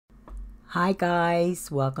Hi guys,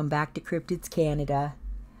 welcome back to Cryptids Canada.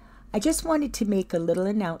 I just wanted to make a little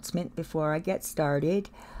announcement before I get started.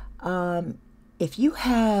 If you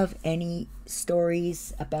have any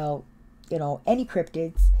stories about, any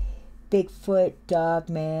cryptids, Bigfoot,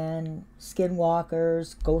 Dogman,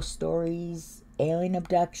 skinwalkers, ghost stories, alien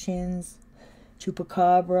abductions,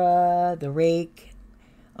 chupacabra, the rake,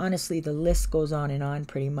 honestly the list goes on and on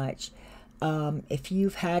pretty much. If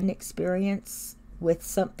you've had an experience with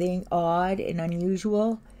something odd and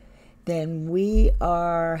unusual, then we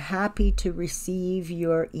are happy to receive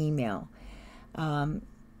your email.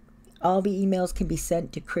 All the emails can be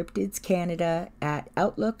sent to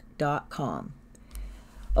cryptidscanada@outlook.com.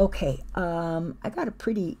 Okay, I got a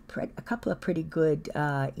couple of pretty good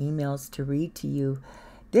emails to read to you.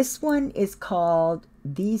 This one is called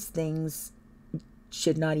 "These Things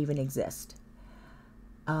Should Not Even Exist."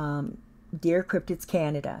 Dear Cryptids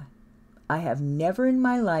Canada, I have never in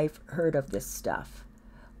my life heard of this stuff.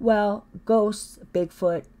 Well, ghosts,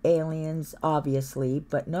 Bigfoot, aliens, obviously,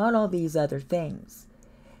 but not all these other things.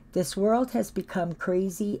 This world has become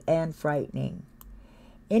crazy and frightening.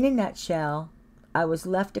 In a nutshell, I was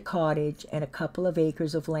left a cottage and a couple of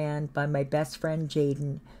acres of land by my best friend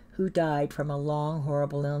Jaden, who died from a long,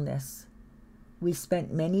 horrible illness. We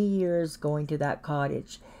spent many years going to that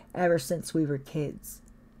cottage, ever since we were kids.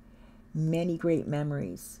 Many great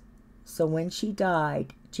memories. So when she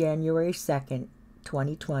died, January 2nd,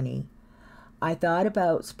 2020, I thought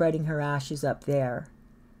about spreading her ashes up there.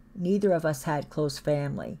 Neither of us had close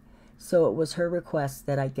family, so it was her request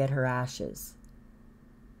that I get her ashes.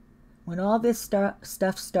 When all this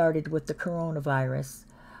stuff started with the coronavirus,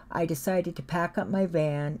 I decided to pack up my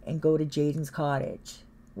van and go to Jaden's cottage.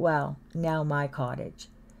 Well, now my cottage.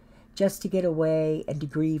 Just to get away and to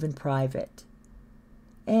grieve in private.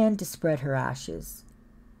 And to spread her ashes.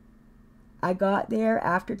 I got there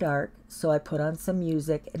after dark, so I put on some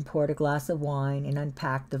music and poured a glass of wine and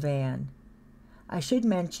unpacked the van. I should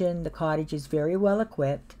mention the cottage is very well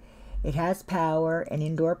equipped. It has power and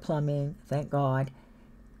indoor plumbing, thank God.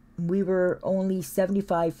 We were only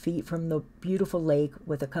 75 feet from the beautiful lake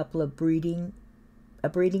with a breeding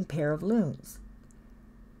pair of loons.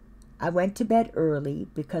 I went to bed early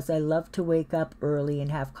because I love to wake up early and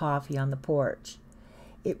have coffee on the porch.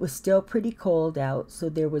 It was still pretty cold out, so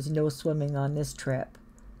there was no swimming on this trip.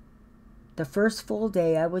 The first full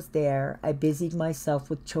day I was there, I busied myself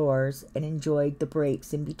with chores and enjoyed the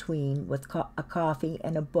breaks in between with a coffee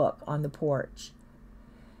and a book on the porch.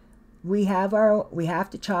 We have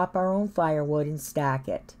to chop our own firewood and stack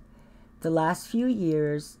it. The last few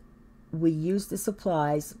years, we used the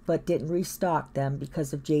supplies but didn't restock them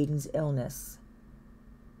because of Jaden's illness.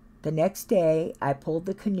 The next day, I pulled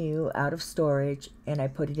the canoe out of storage and I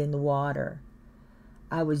put it in the water.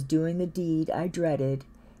 I was doing the deed I dreaded,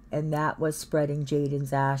 and that was spreading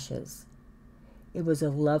Jaden's ashes. It was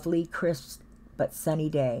a lovely, crisp but sunny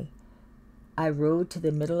day. I rode to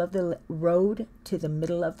the middle of the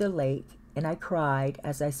lake, and I cried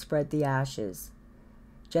as I spread the ashes.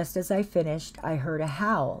 Just as I finished, I heard a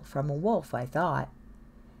howl from a wolf, I thought.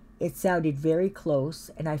 It sounded very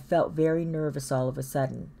close, and I felt very nervous all of a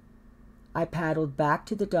sudden. I paddled back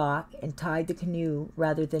to the dock and tied the canoe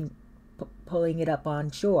rather than pulling it up on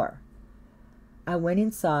shore. I went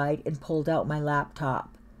inside and pulled out my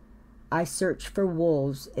laptop. I searched for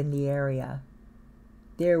wolves in the area.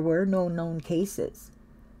 There were no known cases.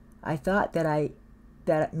 I thought that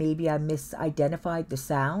maybe I misidentified the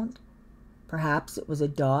sound. Perhaps it was a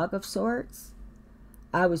dog of sorts.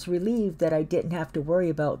 I was relieved that I didn't have to worry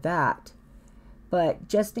about that. But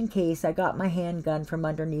just in case, I got my handgun from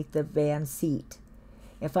underneath the van seat.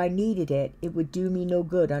 If I needed it, it would do me no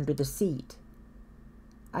good under the seat.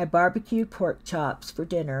 I barbecued pork chops for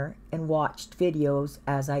dinner and watched videos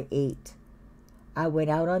as I ate. I went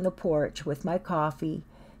out on the porch with my coffee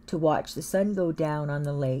to watch the sun go down on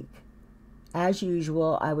the lake. As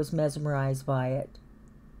usual, I was mesmerized by it.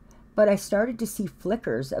 But I started to see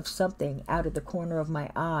flickers of something out of the corner of my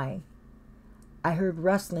eye. I heard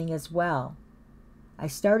rustling as well. I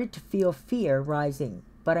started to feel fear rising,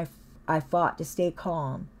 but I fought to stay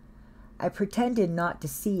calm. I pretended not to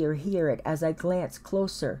see or hear it as I glanced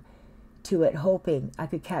closer to it, hoping I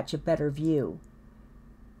could catch a better view.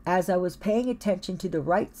 As I was paying attention to the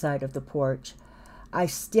right side of the porch, I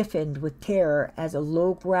stiffened with terror as a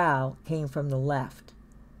low growl came from the left.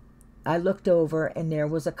 I looked over, and there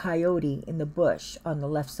was a coyote in the bush on the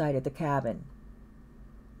left side of the cabin.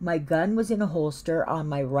 My gun was in a holster on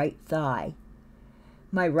my right thigh.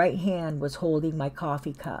 My right hand was holding my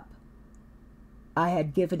coffee cup. I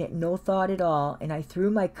had given it no thought at all, and I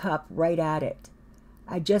threw my cup right at it.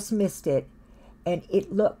 I just missed it, and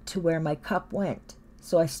it looked to where my cup went.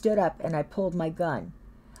 So I stood up and I pulled my gun.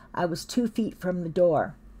 I was 2 feet from the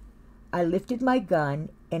door. I lifted my gun,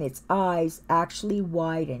 and its eyes actually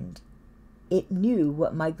widened. It knew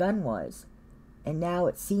what my gun was, and now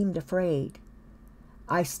it seemed afraid.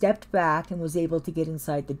 I stepped back and was able to get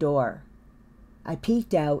inside the door. I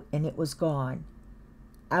peeked out, and it was gone.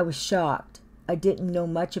 I was shocked. I didn't know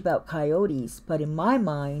much about coyotes, but in my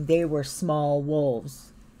mind, they were small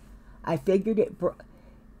wolves. I figured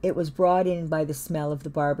it was brought in by the smell of the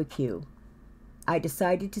barbecue. I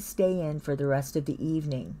decided to stay in for the rest of the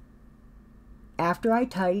evening. After I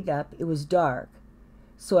tidied up, it was dark,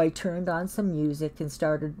 so I turned on some music and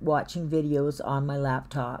started watching videos on my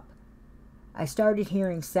laptop. I started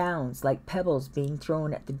hearing sounds like pebbles being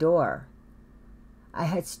thrown at the door. I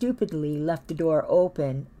had stupidly left the door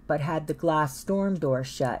open, but had the glass storm door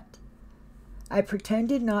shut. I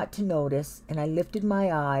pretended not to notice, and I lifted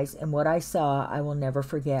my eyes, and what I saw I will never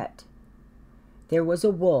forget. There was a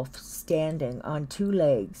wolf standing on 2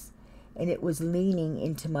 legs, and it was leaning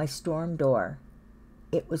into my storm door.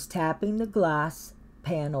 It was tapping the glass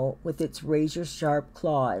panel with its razor-sharp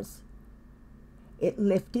claws. It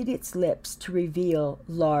lifted its lips to reveal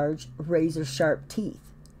large, razor-sharp teeth.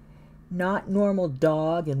 Not normal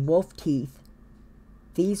dog and wolf teeth.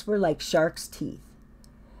 These were like shark's teeth.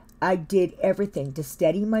 I did everything to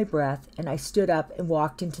steady my breath, and I stood up and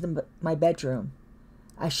walked into my bedroom.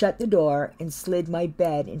 I shut the door and slid my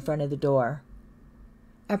bed in front of the door.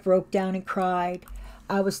 I broke down and cried.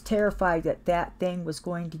 I was terrified that that thing was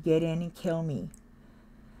going to get in and kill me.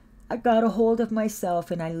 I got a hold of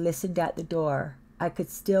myself and I listened at the door. I could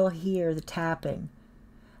still hear the tapping.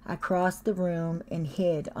 I crossed the room and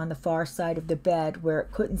hid on the far side of the bed where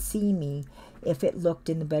it couldn't see me if it looked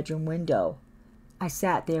in the bedroom window. I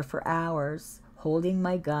sat there for hours, holding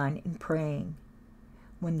my gun and praying.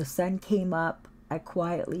 When the sun came up, I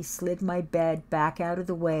quietly slid my bed back out of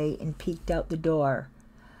the way and peeked out the door.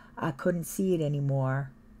 I couldn't see it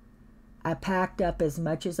anymore. I packed up as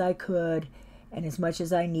much as I could and as much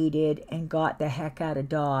as I needed and got the heck out of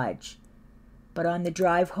Dodge. But on the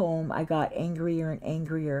drive home, I got angrier and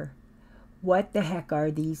angrier. What the heck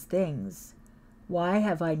are these things? Why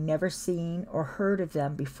have I never seen or heard of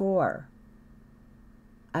them before?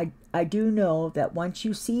 I do know that once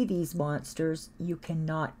you see these monsters, you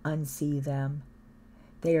cannot unsee them.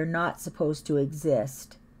 They are not supposed to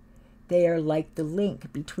exist. They are like the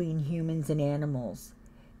link between humans and animals.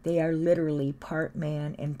 They are literally part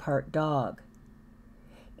man and part dog.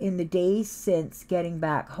 In the days since getting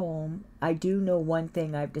back home, I do know one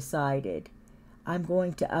thing I've decided. I'm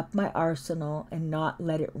going to up my arsenal and not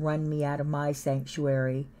let it run me out of my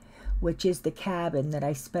sanctuary, which is the cabin that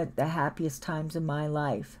I spent the happiest times of my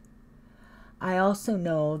life. I also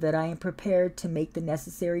know that I am prepared to make the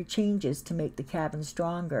necessary changes to make the cabin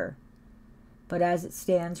stronger. But as it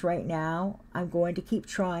stands right now, I'm going to keep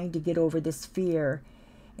trying to get over this fear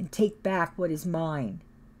and take back what is mine,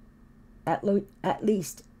 at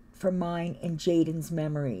least for mine and Jaden's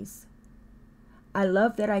memories. I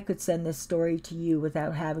love that I could send this story to you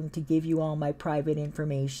without having to give you all my private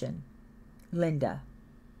information. Linda.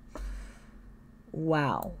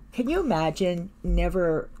 Wow. Can you imagine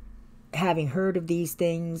never having heard of these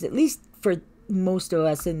things? At least for most of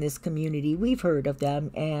us in this community, we've heard of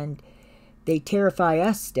them and they terrify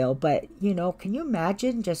us still. But, you know, can you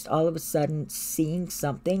imagine just all of a sudden seeing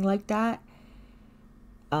something like that?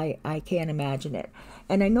 I can't imagine it.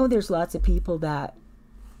 And I know there's lots of people that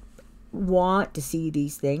want to see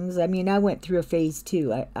these things. I mean, I went through a phase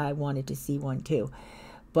too. I wanted to see one too.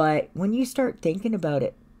 But when you start thinking about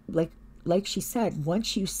it, like she said,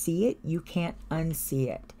 once you see it, you can't unsee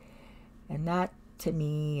it. And that to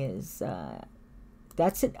me is,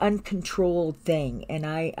 that's an uncontrolled thing. And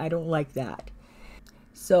I don't like that.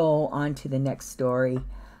 So on to the next story.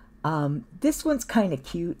 This one's kind of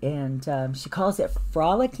cute, and she calls it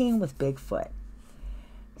Frolicking with Bigfoot.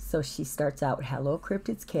 So she starts out, Hello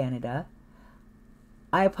Cryptids Canada.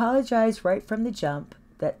 I apologize right from the jump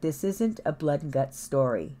that this isn't a blood and guts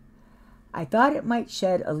story. I thought it might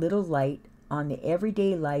shed a little light on the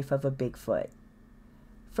everyday life of a Bigfoot.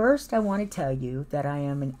 First, I want to tell you that I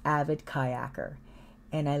am an avid kayaker,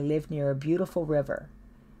 and I live near a beautiful river.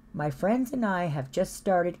 My friends and I have just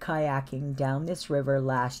started kayaking down this river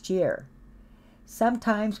last year.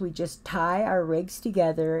 Sometimes we just tie our rigs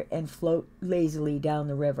together and float lazily down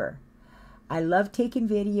the river. I love taking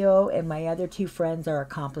video, and my other 2 friends are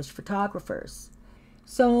accomplished photographers.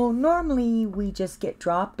 So normally we just get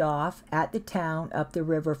dropped off at the town up the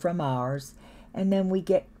river from ours, and then we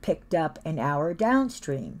get picked up an hour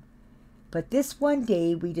downstream. But this one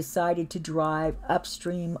day we decided to drive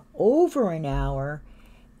upstream over an hour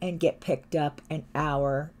and get picked up an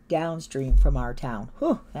hour downstream from our town.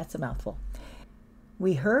 Whew, that's a mouthful.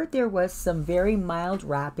 We heard there was some very mild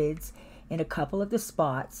rapids in a couple of the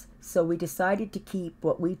spots, so we decided to keep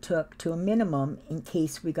what we took to a minimum in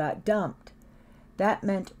case we got dumped. That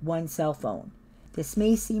meant one cell phone. This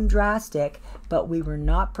may seem drastic, but we were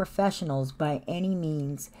not professionals by any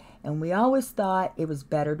means, and we always thought it was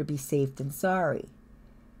better to be safe than sorry.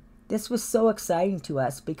 This was so exciting to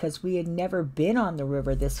us because we had never been on the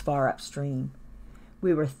river this far upstream.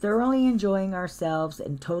 We were thoroughly enjoying ourselves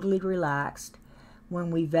and totally relaxed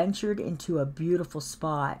when we ventured into a beautiful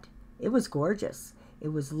spot. It was gorgeous. It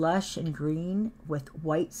was lush and green with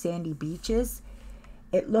white sandy beaches.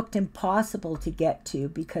 It looked impossible to get to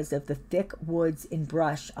because of the thick woods and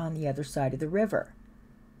brush on the other side of the river.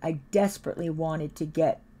 I desperately wanted to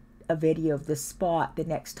get a video of this spot the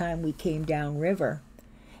next time we came down river,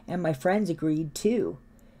 and my friends agreed too.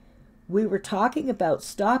 We were talking about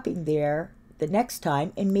stopping there the next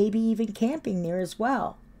time and maybe even camping there as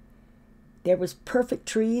well. There was perfect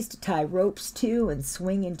trees to tie ropes to and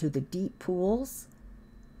swing into the deep pools.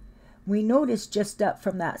 We noticed just up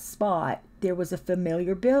from that spot there was a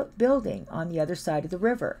familiar building on the other side of the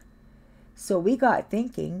river. So we got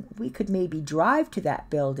thinking we could maybe drive to that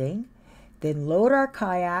building, then load our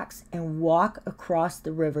kayaks and walk across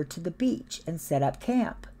the river to the beach and set up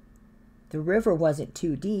camp. The river wasn't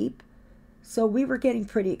too deep, so we were getting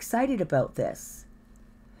pretty excited about this.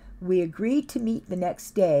 We agreed to meet the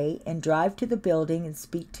next day and drive to the building and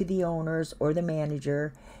speak to the owners or the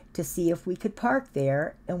manager to see if we could park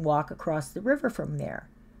there and walk across the river from there.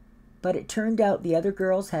 But it turned out the other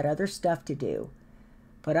girls had other stuff to do.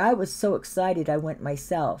 But I was so excited I went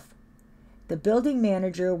myself. The building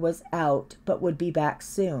manager was out but would be back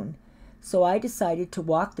soon, so I decided to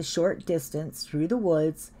walk the short distance through the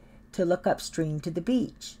woods to look upstream to the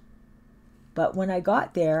beach. But when I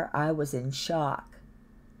got there, I was in shock.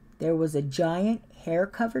 There was a giant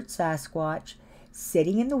hair-covered Sasquatch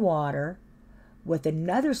sitting in the water with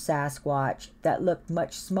another Sasquatch that looked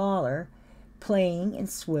much smaller playing and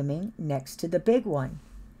swimming next to the big one.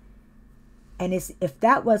 And as if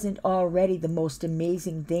that wasn't already the most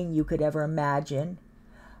amazing thing you could ever imagine,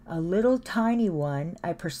 a little tiny one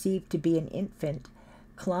I perceived to be an infant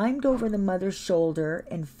climbed over the mother's shoulder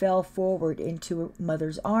and fell forward into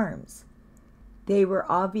mother's arms. They were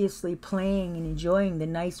obviously playing and enjoying the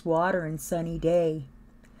nice water and sunny day.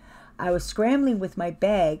 I was scrambling with my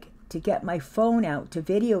bag to get my phone out to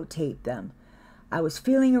videotape them. I was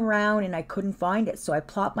feeling around and I couldn't find it, so I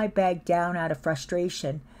plopped my bag down out of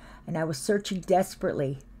frustration, and I was searching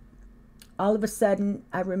desperately. All of a sudden,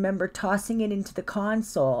 I remember tossing it into the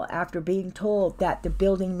console after being told that the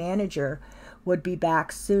building manager would be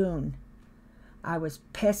back soon. I was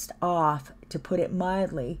pissed off, to put it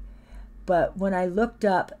mildly, but when I looked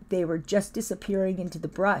up, they were just disappearing into the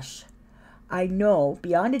brush. I know,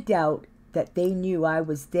 beyond a doubt, that they knew I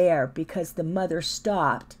was there because the mother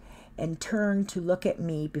stopped and turned to look at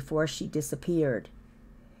me before she disappeared.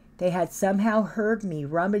 They had somehow heard me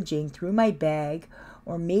rummaging through my bag,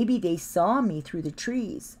 or maybe they saw me through the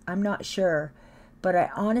trees. I'm not sure, but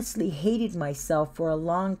I honestly hated myself for a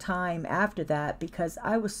long time after that because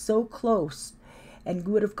I was so close and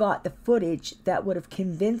would have got the footage that would have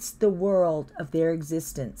convinced the world of their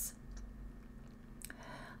existence.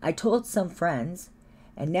 I told some friends,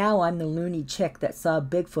 and now I'm the loony chick that saw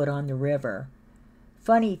Bigfoot on the river.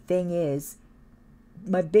 Funny thing is,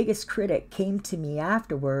 my biggest critic came to me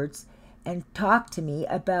afterwards and talked to me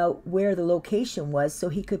about where the location was so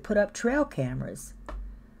he could put up trail cameras.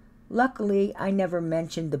 Luckily, I never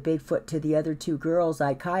mentioned the Bigfoot to the other two girls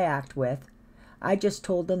I kayaked with. I just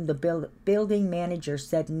told them the building manager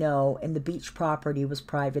said no and the beach property was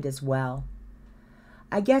private as well.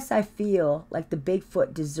 I guess I feel like the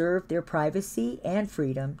Bigfoot deserved their privacy and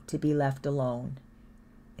freedom to be left alone.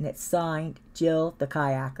 And it's signed Jill the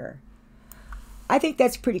Kayaker. I think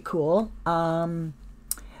that's pretty cool.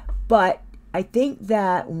 But I think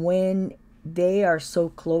that when they are so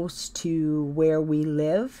close to where we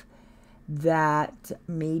live, that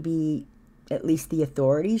maybe at least the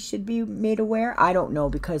authorities should be made aware. I don't know,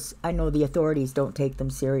 because I know the authorities don't take them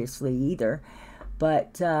seriously either.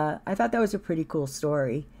 But I thought that was a pretty cool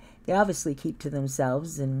story. They obviously keep to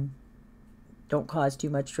themselves and don't cause too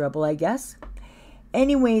much trouble, I guess.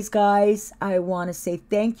 Anyways, guys, I want to say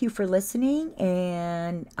thank you for listening,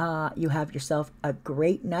 and you have yourself a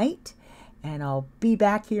great night, and I'll be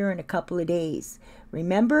back here in a couple of days.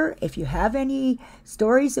 Remember, if you have any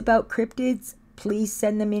stories about cryptids, please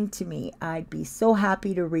send them in to me. I'd be so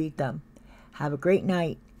happy to read them. Have a great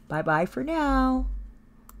night. Bye bye for now.